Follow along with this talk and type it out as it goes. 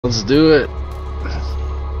Let's do it.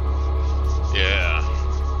 Yeah.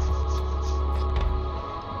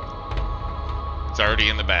 It's already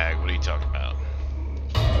in the bag. What are you talking about?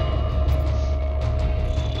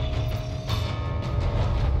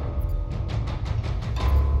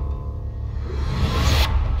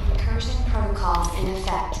 Incursion protocols in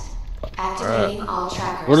effect. Activating all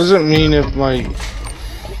trackers. What does it mean if my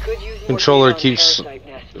controller keeps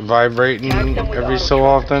vibrating every so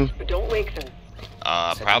often?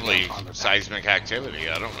 Probably seismic activity.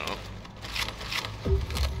 I don't know.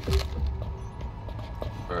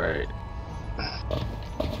 Alright.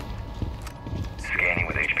 Scanning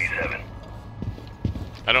with HP7.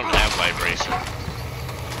 I don't have vibration.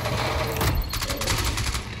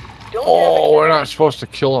 Oh, we're not supposed to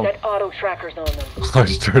kill him. Set auto trackers on them. I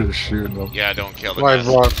started shooting them. Yeah, don't kill the I nests.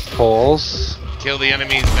 brought poles. Kill the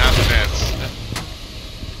enemies, not the nets.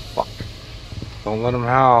 Fuck. Don't let them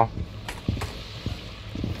howl.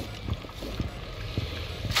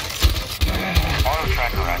 Auto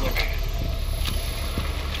tracker activated.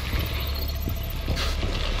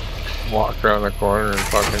 Walked around the corner and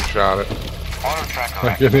fucking shot it. Auto tracker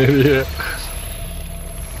Like an activated. idiot.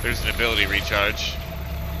 There's an ability recharge.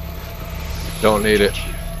 Don't need it.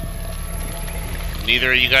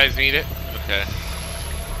 Neither of you guys need it? Okay.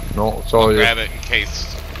 No, it's all you. Grab it in case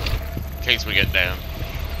we get down.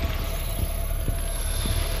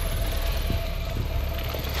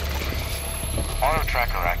 Auto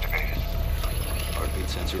tracker activated. Heartbeat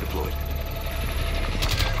sensor deployed.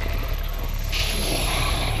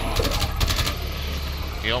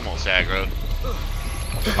 He almost aggroed.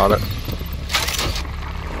 Got it.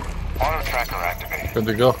 Auto tracker activated. Good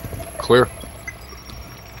to go. Clear.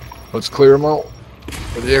 Let's clear them out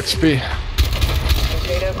for the XP.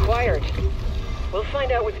 Data acquired. We'll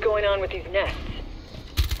find out what's going on with these nests.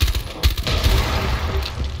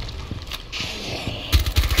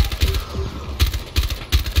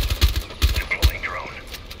 Deploying drone.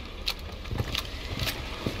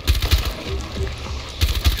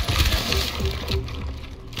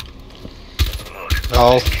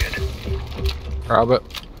 Oh, Kid. Grab it.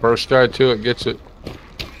 First guy to it gets it.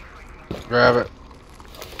 grab it.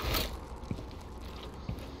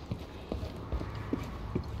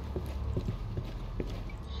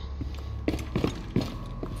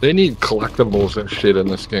 They need collectibles and shit in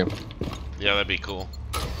this game. Yeah, that'd be cool.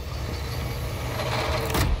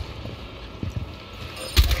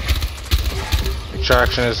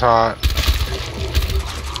 Traction is hot.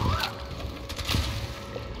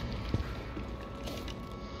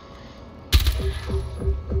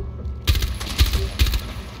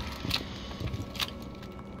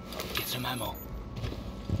 Get some ammo.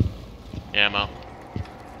 Ammo.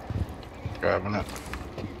 Grabbing it.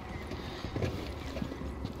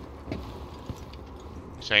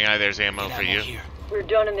 Shanghai, there's ammo Get for ammo you. here. We're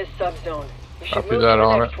done in this subzone. We should Copy move that to the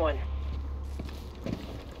on next it. one.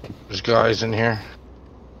 There's guys in here.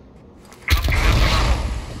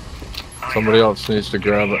 Somebody else needs to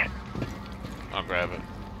grab it. I'll grab it.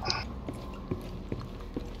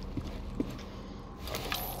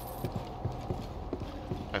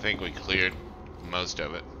 I think we cleared most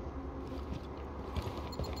of it.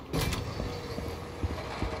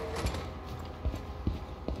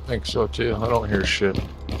 I think so too. I don't hear shit.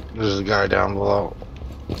 There's a guy down below.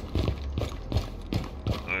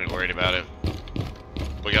 I'm not worried about it.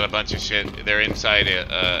 We got a bunch of shit. They're inside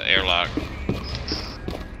airlock.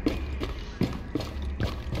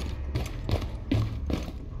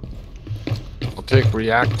 We'll take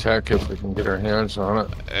React Tech if we can get our hands on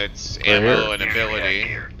it. It's Right ammo here. and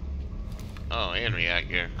ability. Oh, and react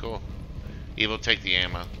gear. Cool. Evil, take the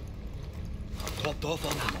ammo. Topped off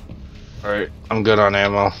on ammo. Alright, I'm good on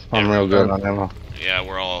ammo. I'm real good on ammo. Yeah,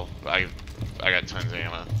 we're all. I got tons of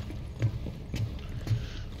ammo.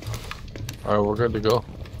 Alright, we're good to go.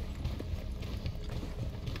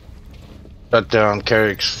 Shut down,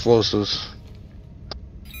 carry explosives.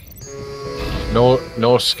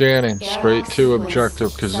 No scanning. Straight to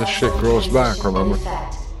objective, because this shit grows back, remember?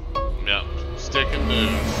 Yep. Stick and move.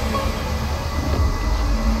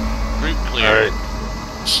 Group clear. Alright.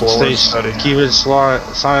 Slow and steady. Keep it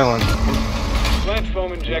silent. Plant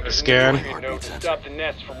foam injectors Scan. in the node to stop the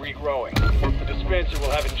nests from regrowing. The dispenser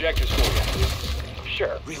will have injectors for you.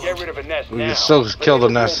 Sure, get rid of a nest We now. can still but kill the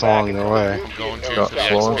it'll nest go back along the and way. nutrient Going to node Got for the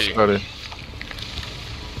slow and XP. steady.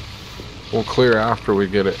 We'll clear after we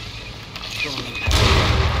get it.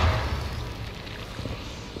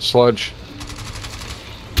 Sludge.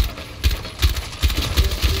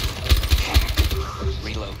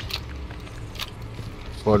 Reload.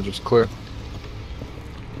 Sludge is clear.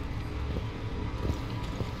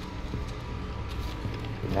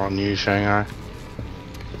 On you, Shanghai.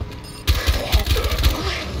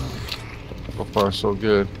 far, so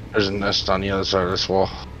good. There's a nest on the other side of this wall.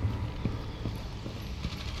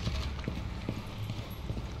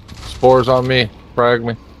 Spores on me. Frag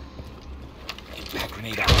me. Back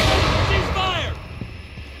grenade out. Ceasefire!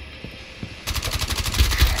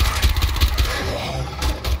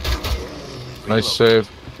 Nice save.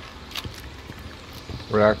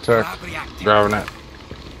 React tech. Grabbing it.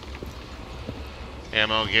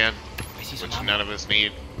 Ammo again, which none of us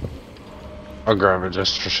need. I'll grab it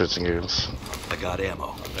just for shits and giggles. I got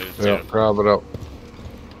ammo. Yeah, grab it up.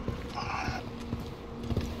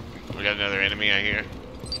 We got another enemy, I hear.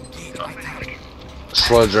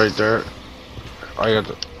 Sludge right there. I got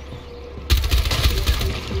the.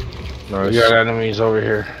 Nice. We got enemies over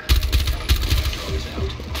here.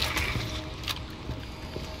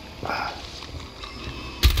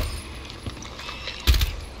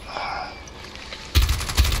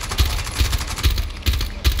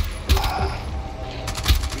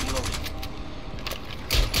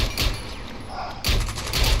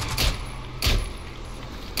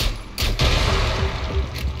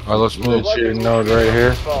 Alright, let's move. Let's see a node right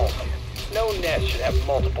here. No nest should have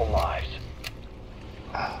multiple lives.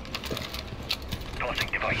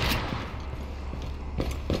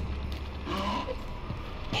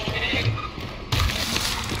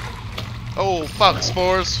 Oh fuck,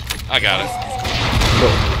 spores! I got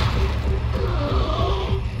it.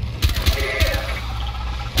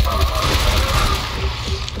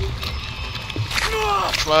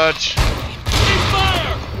 Sludge.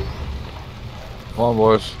 Come on,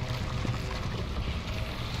 boys.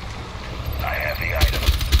 I have the item.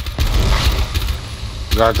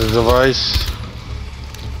 Got the device.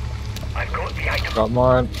 I've got the item. Got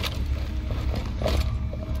mine.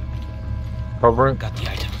 Covering. Got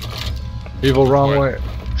the item. Evil wrong way.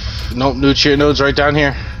 Nope, new cheer nodes right down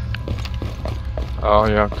here. Oh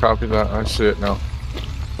yeah, copy that. I see it now.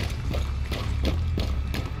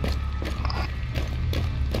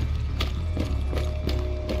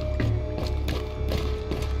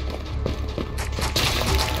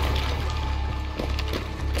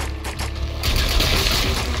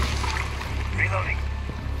 Reloading.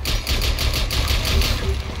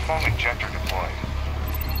 Foam injector deployed.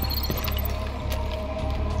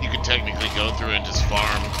 You could technically go through and just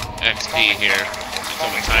farm XP here until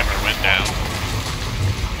the timer went down.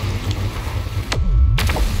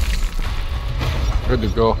 Good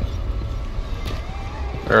to go.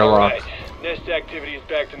 Airlock. Alright, nest activity is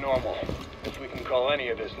back to normal. If we can call any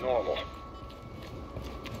of this normal.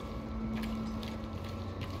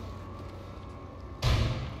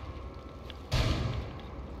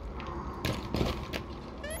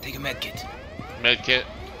 Take a med kit. Medkit.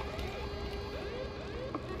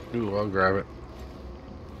 Ooh, I'll grab it.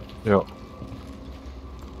 Yep.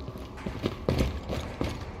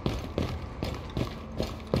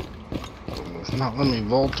 It's not letting me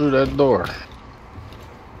vault through that door.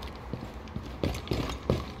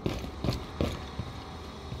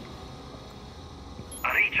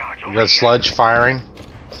 A recharge We over got here. sludge firing.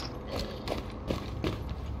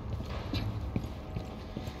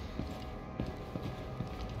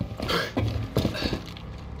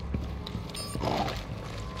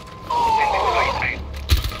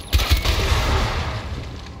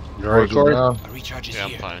 You alright, Boys are Corey? down. A recharge is Yeah, I'm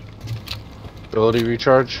here. fine. Ability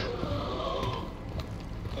recharge.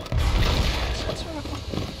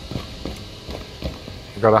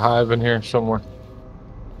 Got a hive in here somewhere.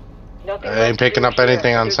 Nothing I left ain't to picking do up here.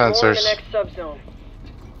 anything on There's more in sensors. the next subzone.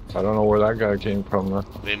 I don't know where that guy came from though.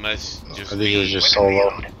 They must just I think be. it was just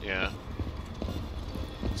solo. Yeah.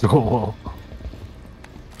 Solo.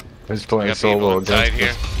 He's We playing got people solo inside against here.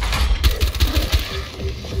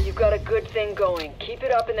 us. You've got a good thing going. Keep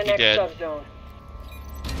it up in the next dead. subzone.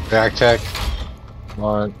 Back tech.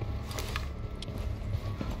 Mine.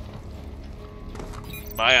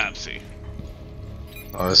 Biopsy.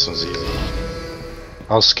 Oh, this one's easy.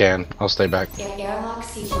 I'll scan. I'll stay back. Airlock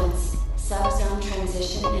sequence. Subzone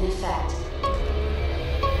transition in effect.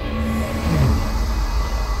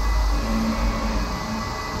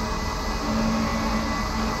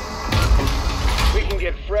 We can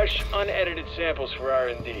get fresh, unedited samples for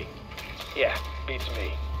R&D. Yeah, beats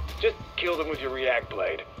me. Just kill them with your react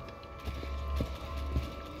blade.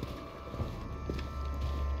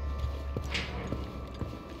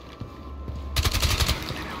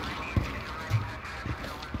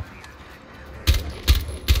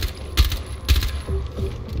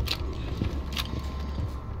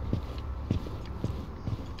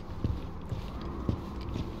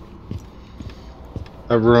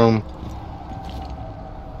 A room.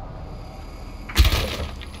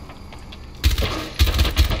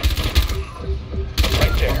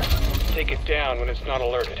 Right there. Take it down when it's not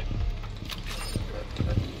alerted.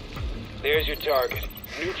 There's your target.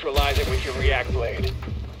 Neutralize it with your react blade.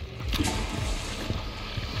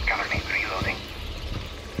 Cover me. Reloading.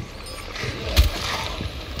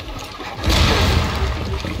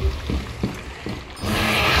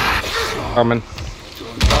 Coming.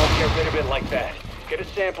 Don't get rid of it like that. Get a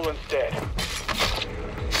sample instead.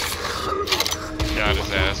 Got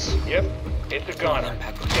his ass. Yep, it's a goner.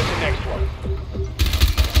 Get the next one.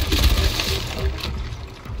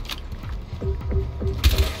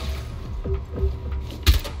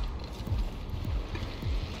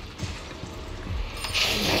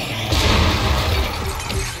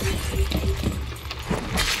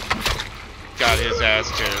 Got his ass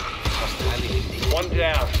too. One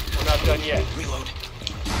down. We're not done yet. Reload.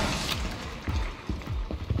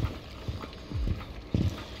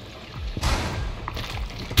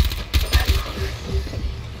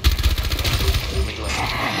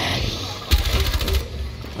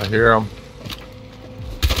 I hear him.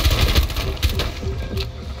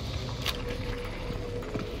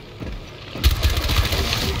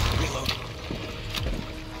 Reload.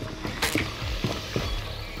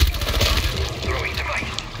 Throwing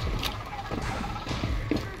device.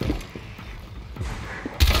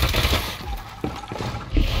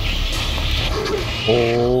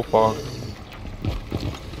 Oh, fuck.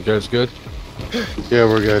 You guys good? Yeah,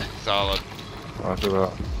 we're good. Solid. After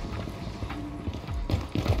that.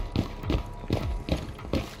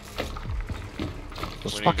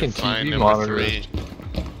 Those We need fucking to find TV number monitors. 3.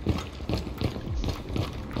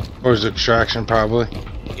 Or is extraction probably?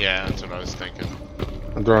 Yeah, that's what I was thinking.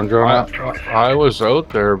 I'm drone out. I was out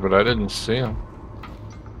there, but I didn't see him.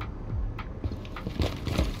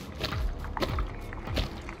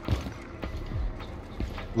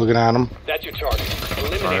 Looking at him. That's your target.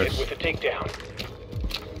 Eliminate Nice. it with a takedown.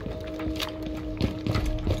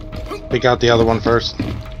 Pick out the other one first.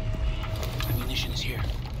 Ammunition is here.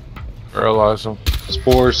 Paralyze him.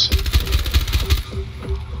 Spores.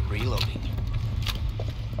 Reloading.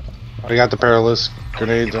 I got the perilous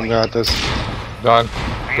grenades. I got this. Done.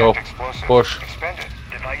 Go. React explosive. Push. Expended.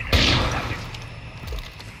 Device activated.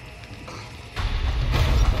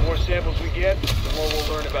 The more samples we get, the more we'll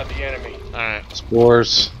learn about the enemy. Alright.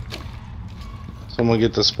 Spores. Someone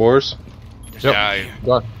get the spores. Yep. Yeah, I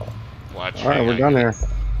Done. watch. Alright, we're done here.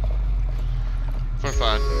 For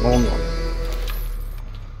fun.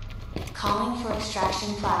 Calling for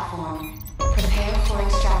extraction platform. Prepare for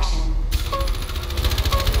extraction.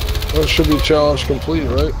 That should be challenge complete,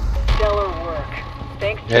 right? Stellar work.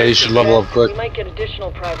 Thanks to Yeah, you should level up quick. We might get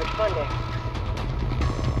additional private funding.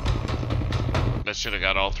 That should have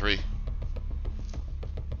got all 3.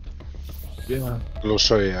 Yeah. We'll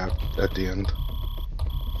show you at the end.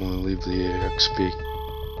 When we leave the XP.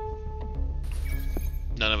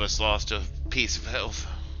 None of us lost a piece of health.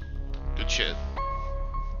 Good shit.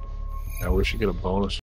 I wish you get a bonus.